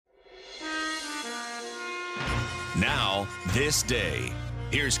Now, this day.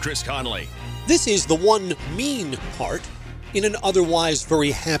 Here's Chris Conley. This is the one mean part in an otherwise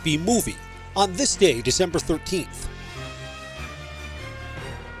very happy movie on this day, December 13th.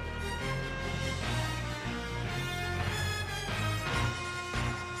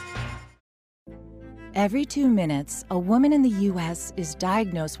 Every 2 minutes, a woman in the U.S. is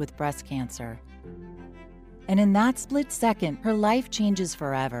diagnosed with breast cancer. And in that split second, her life changes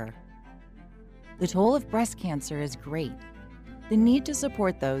forever. The toll of breast cancer is great. The need to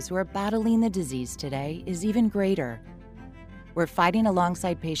support those who are battling the disease today is even greater. We're fighting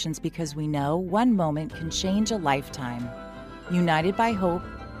alongside patients because we know one moment can change a lifetime. United by hope,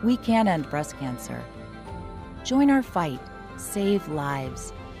 we can end breast cancer. Join our fight. Save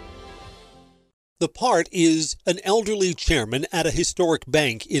lives. The part is an elderly chairman at a historic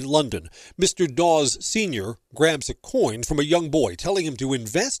bank in London. Mr. Dawes Sr. grabs a coin from a young boy, telling him to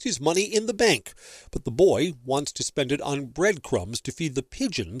invest his money in the bank. But the boy wants to spend it on breadcrumbs to feed the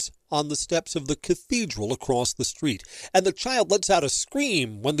pigeons on the steps of the cathedral across the street. And the child lets out a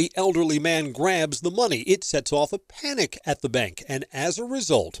scream when the elderly man grabs the money. It sets off a panic at the bank. And as a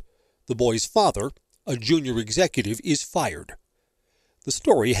result, the boy's father, a junior executive, is fired. The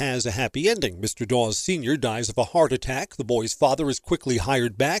story has a happy ending. Mr. Dawes Sr. dies of a heart attack. The boy's father is quickly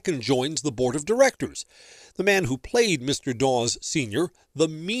hired back and joins the board of directors. The man who played Mr. Dawes Sr., the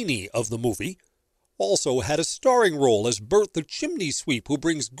meanie of the movie, also had a starring role as Bert the chimney sweep who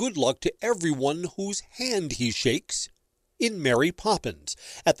brings good luck to everyone whose hand he shakes in Mary Poppins.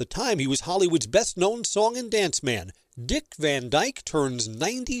 At the time, he was Hollywood's best-known song and dance man. Dick Van Dyke turns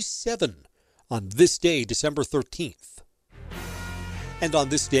 97 on this day, December 13th. And on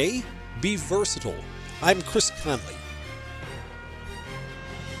this day, be versatile. I'm Chris Conley.